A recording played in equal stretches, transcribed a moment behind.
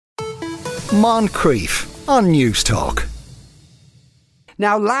Moncrief on News Talk.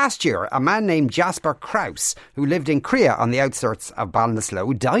 Now, last year, a man named Jasper Kraus, who lived in Crea on the outskirts of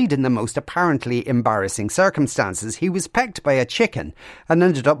Ballinasloe, died in the most apparently embarrassing circumstances. He was pecked by a chicken and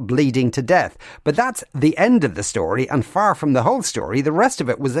ended up bleeding to death. But that's the end of the story, and far from the whole story, the rest of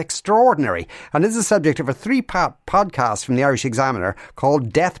it was extraordinary and is the subject of a three-part podcast from the Irish Examiner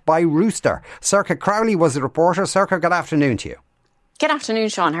called Death by Rooster. Sorcha Crowley was the reporter. Sorcha, good afternoon to you. Good afternoon,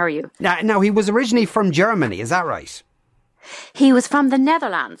 Sean. How are you? Now, he was originally from Germany, is that right? He was from the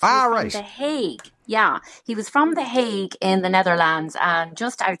Netherlands. Right. From The Hague. Yeah, he was from The Hague in the Netherlands and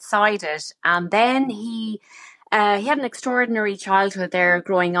just outside it. And then he had an extraordinary childhood there,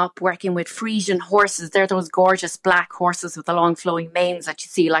 growing up working with Frisian horses. They're those gorgeous black horses with the long flowing manes that you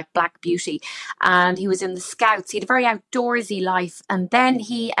see like Black Beauty. And he was in the Scouts. He had a very outdoorsy life. And then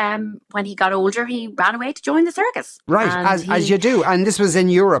he, when he got older, he ran away to join the circus. Right, as you do. And this was in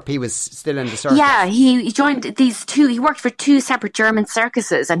Europe. He was still in the circus. Yeah, he joined he worked for two separate German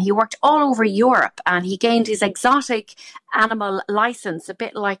circuses, and he worked all over Europe, and he gained his exotic animal license, a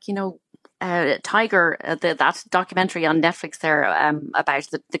bit like, Tiger, that documentary on Netflix there about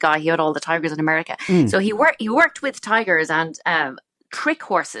the guy who had all the tigers in America. So he worked with tigers and trick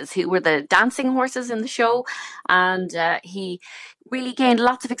horses, who were the dancing horses in the show, and he really gained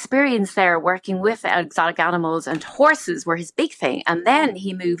lots of experience there working with exotic animals, and horses were his big thing. And then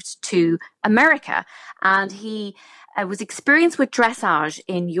he moved to America, and he was experienced with dressage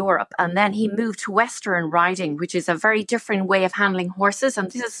in Europe, and then he moved to Western riding, which is a very different way of handling horses.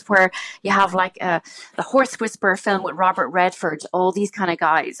 And this is where you have like the Horse Whisperer film with Robert Redford, all these kind of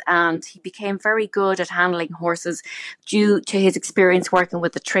guys. And he became very good at handling horses due to his experience working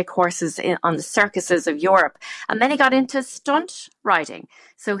with the trick horses on the circuses of Europe. And then he got into stunt riding.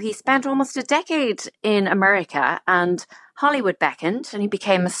 So he spent almost a decade in America, and Hollywood beckoned, and he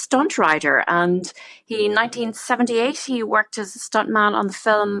became a stunt rider. And in 1978, he worked as a stuntman on the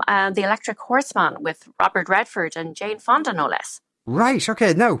film The Electric Horseman with Robert Redford and Jane Fonda, no less. Right,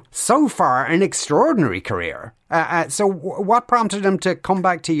 okay. Now, so far, an extraordinary career. So what prompted him to come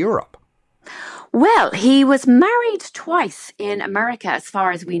back to Europe? Well, he was married twice in America, as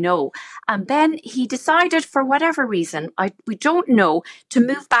far as we know. And then he decided, for whatever reason, we don't know, to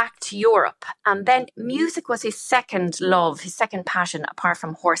move back to Europe. And then music was his second love, his second passion, apart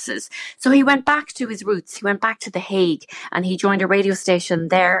from horses. So he went back to his roots. He went back to The Hague, and he joined a radio station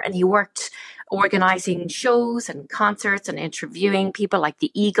there, and he worked organising shows and concerts and interviewing people like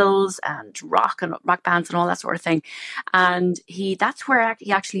the Eagles and rock bands and all that sort of thing. And that's where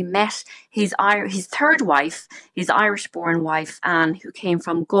he actually met his third wife, his Irish-born wife, Anne, who came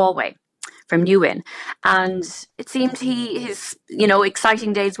from Galway, from Newin. And it seemed his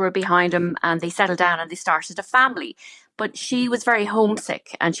exciting days were behind him, and they settled down and they started a family. But she was very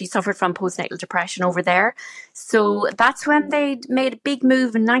homesick, and she suffered from postnatal depression over there. So that's when they made a big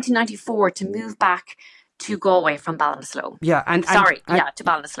move in 1994 to move back to Galway from Ballinasloe. Yeah, to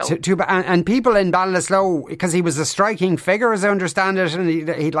Ballinasloe. And people in Ballinasloe, because he was a striking figure, as I understand it, and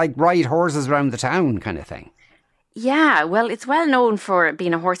he'd like ride horses around the town kind of thing. Yeah, well, it's well known for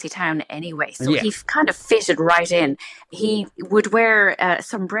being a horsey town anyway, so he kind of fitted right in. He would wear a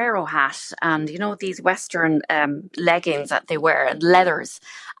sombrero hat and, these Western leggings that they wear, and leathers,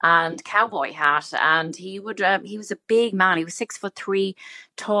 and cowboy hat. And he was a big man. He was 6'3",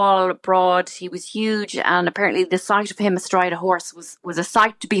 tall, broad. He was huge, and apparently the sight of him astride a horse was a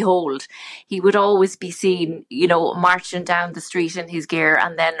sight to behold. He would always be seen, marching down the street in his gear,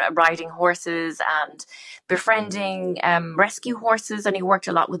 and then riding horses and befriending rescue horses. And he worked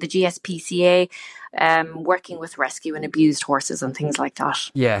a lot with the GSPCA, working with rescue and abused horses and things like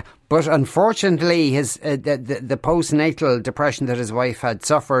that. Yeah, but unfortunately, his the postnatal depression that his wife had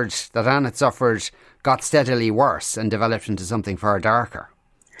suffered, that Anne had suffered, got steadily worse and developed into something far darker.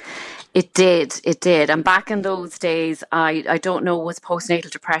 It did. And back in those days, I don't know, was postnatal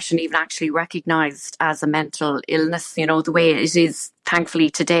depression even actually recognised as a mental illness, the way it is. Thankfully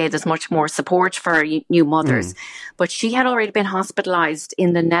today, there's much more support for new mothers. But she had already been hospitalised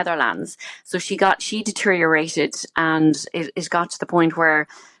in the Netherlands. So she deteriorated, and it got to the point where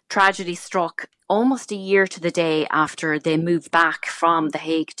tragedy struck almost a year to the day after they moved back from The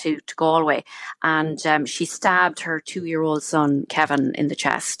Hague to Galway. And she stabbed her 2-year-old son, Kevin, in the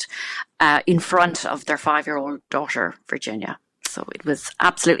chest in front of their 5-year-old daughter, Virginia. So it was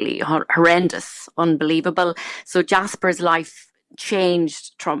absolutely horrendous, unbelievable. So Jasper's life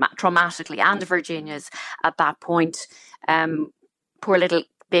changed traumatically, and Virginia's at that point. Poor little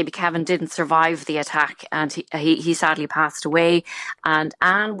baby Kevin didn't survive the attack, and he sadly passed away. And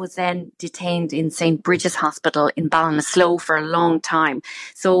Anne was then detained in St. Bridget's Hospital in Ballinasloe for a long time.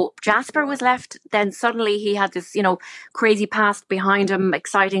 So Jasper was left. Then suddenly he had this, crazy past behind him,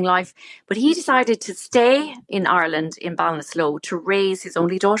 exciting life. But he decided to stay in Ireland, in Ballinasloe, to raise his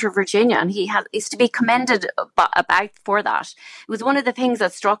only daughter, Virginia. And he is to be commended about for that. It was one of the things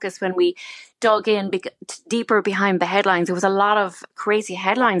that struck us when we dug in deeper behind the headlines. There was a lot of crazy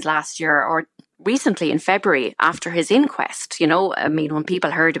headlines last year, or recently in February after his inquest. When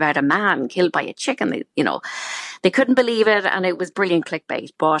people heard about a man killed by a chicken, they couldn't believe it, and it was brilliant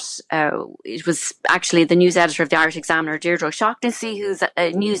clickbait. But it was actually the news editor of the Irish Examiner, Deirdre O'Shaughnessy, whose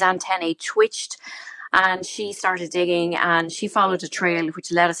news antennae twitched, and she started digging, and she followed a trail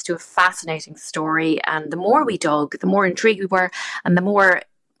which led us to a fascinating story. And the more we dug, the more intrigued we were, and the more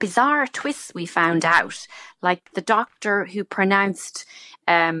bizarre twists we found out. Like the doctor who pronounced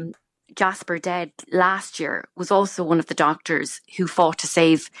Jasper dead last year was also one of the doctors who fought to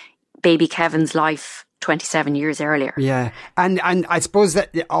save baby Kevin's life 27 years earlier. Yeah. And I suppose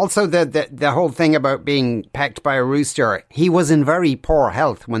that also the whole thing about being pecked by a rooster, he was in very poor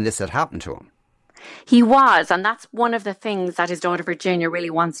health when this had happened to him. He was, and that's one of the things that his daughter Virginia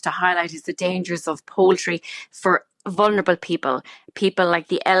really wants to highlight, is the dangers of poultry for vulnerable people like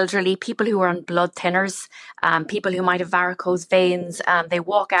the elderly, people who are on blood thinners, people who might have varicose veins. They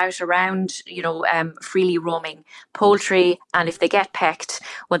walk out around, freely roaming poultry. And if they get pecked,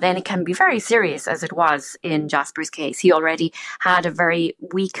 well, then it can be very serious, as it was in Jasper's case. He already had a very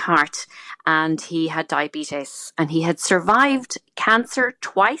weak heart, and he had diabetes, and he had survived cancer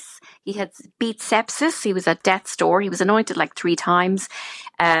twice. He had beat sepsis. He was at death's door. He was anointed like 3 times.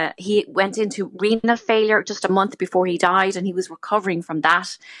 He went into renal failure just a month before he died, and he was recovering from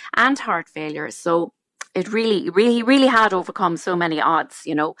that and heart failure. So it really had overcome so many odds,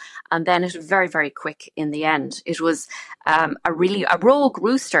 and then it was very, very quick in the end. It was a rogue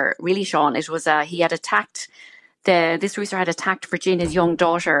rooster, really, Sean. It was he had attacked this rooster had attacked Virginia's young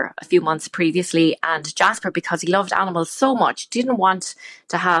daughter a few months previously, and Jasper, because he loved animals so much, didn't want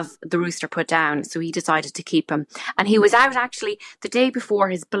to have the rooster put down, so he decided to keep him. And he was out actually the day before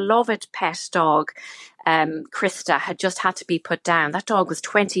his beloved pet dog, Krista, had just had to be put down. That dog was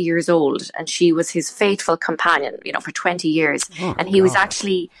 20 years old, and she was his faithful companion, for 20 years. Oh, and he was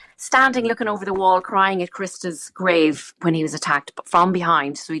actually standing looking over the wall crying at Krista's grave when he was attacked from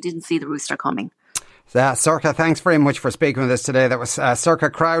behind, so he didn't see the rooster coming. Sorcha, thanks very much for speaking with us today. That was Sorcha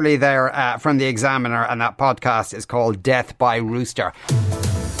Crowley there from the Examiner, and that podcast is called Death by Rooster.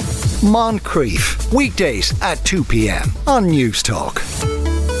 Moncrief, weekdays at 2 p.m. on News Talk.